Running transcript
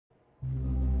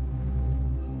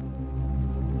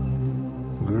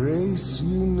Grace,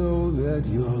 you know that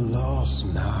you're lost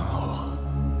now.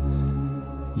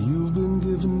 You've been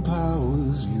given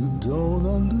powers you don't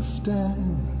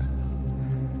understand.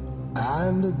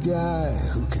 I'm the guy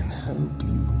who can help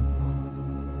you.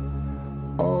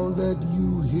 All that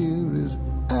you hear is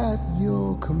at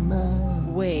your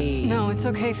command. Wait. No, it's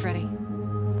okay, Freddy.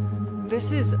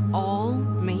 This is all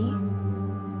me?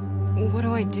 What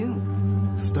do I do?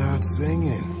 Start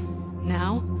singing.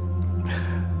 Now?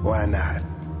 Why not?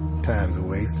 Time's a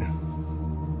wasting.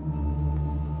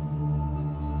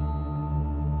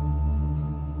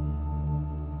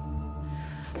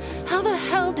 How the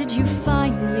hell did you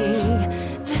find me?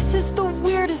 This is the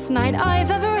weirdest night I've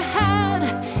ever had.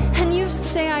 And you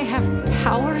say I have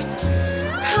powers?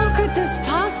 How could this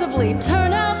possibly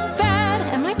turn out bad?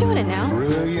 Am I doing it now?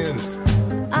 Brilliant.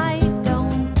 I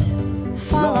don't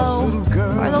follow.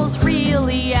 Are those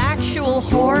really actual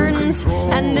horns?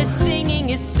 And this singing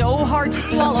is so hard to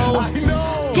swallow. I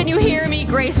know. Can you hear me,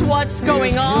 Grace? What's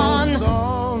going on?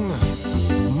 Song.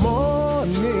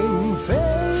 Morning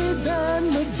fades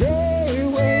and the day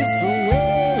wastes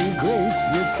away. Grace,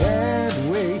 you can't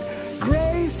wait.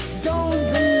 Grace, don't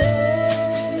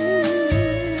delay.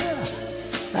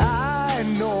 I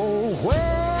know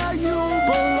where you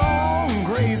belong,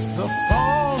 Grace, the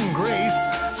song, Grace.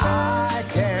 I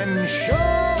can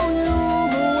show you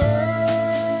the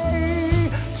way.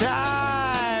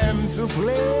 Time to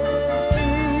play.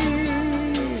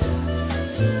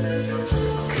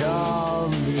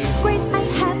 Grace, I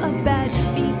have a bad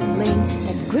feeling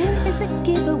that Grim is a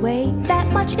giveaway,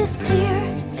 that much is clear.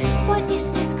 What is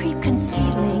this creep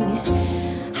concealing?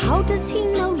 How does he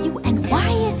know you and why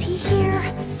is he here?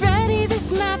 Freddy,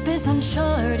 this map is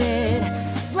uncharted.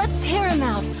 Let's hear him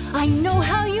out. I know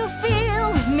how you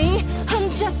feel with me. I'm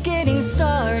just getting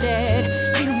started.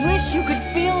 I wish you could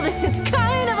feel this. It's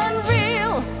kind of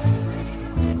unreal.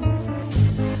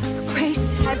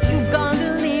 Grace, have you gone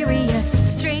delirious?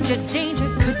 Stranger danger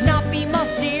could not be more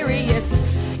serious.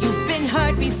 You've been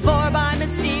hurt before by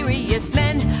mysterious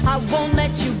men. I won't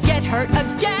let you get hurt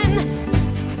again.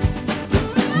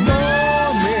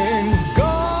 Morning's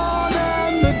gone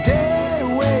and the day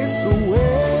wastes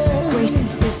away. Grace,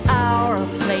 this is our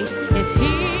place. Is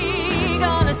he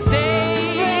gonna stay?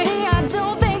 Freddy, I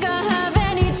don't think I have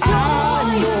any choice. I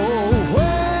know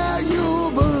where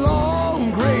you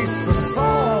belong, Grace, the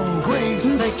song,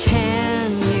 Grace. But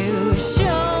can you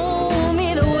show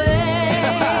me the way?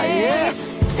 Yes.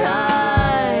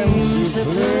 Time to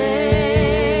play.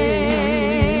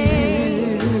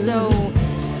 So,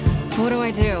 what do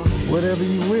I do? Whatever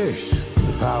you wish,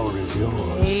 the power is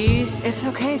yours. It's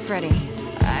okay, Freddy.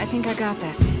 I think I got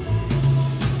this.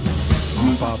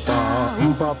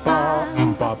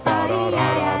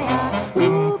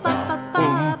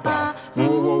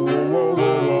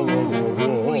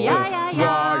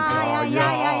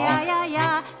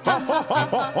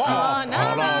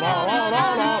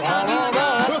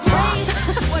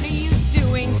 What are you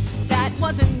doing? That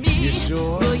wasn't me. You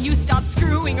sure? Will you stop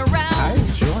screwing around? I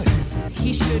enjoy it.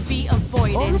 He should be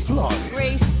avoided. Or applauded.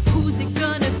 Grace, who's it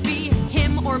gonna be?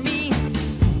 Him or me?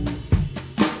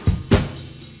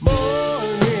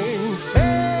 Morning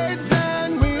fades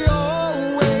and we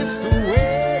all waste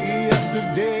away.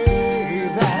 Yesterday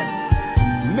that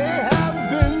may have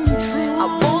been true. I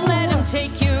won't let him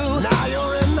take you. Now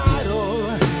you're an idol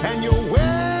and you're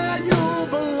where you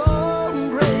belong,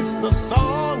 Grace, the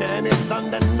song, and it's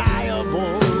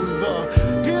undeniable the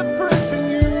difference in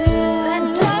you. That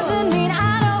doesn't mean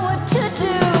I know what to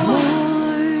do.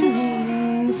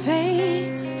 Morning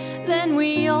fades, then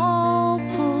we all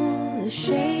pull the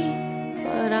shades.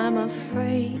 But I'm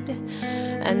afraid,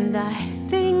 and I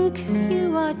think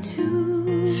you are too.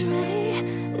 Freddy,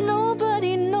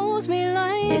 nobody knows me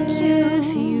like you.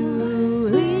 If you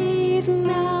leave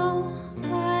now,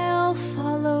 I'll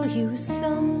follow you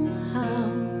somehow.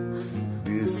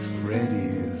 This Freddy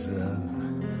is a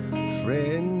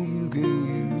friend you can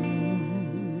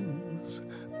use,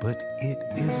 but it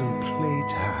isn't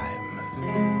playtime.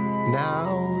 Now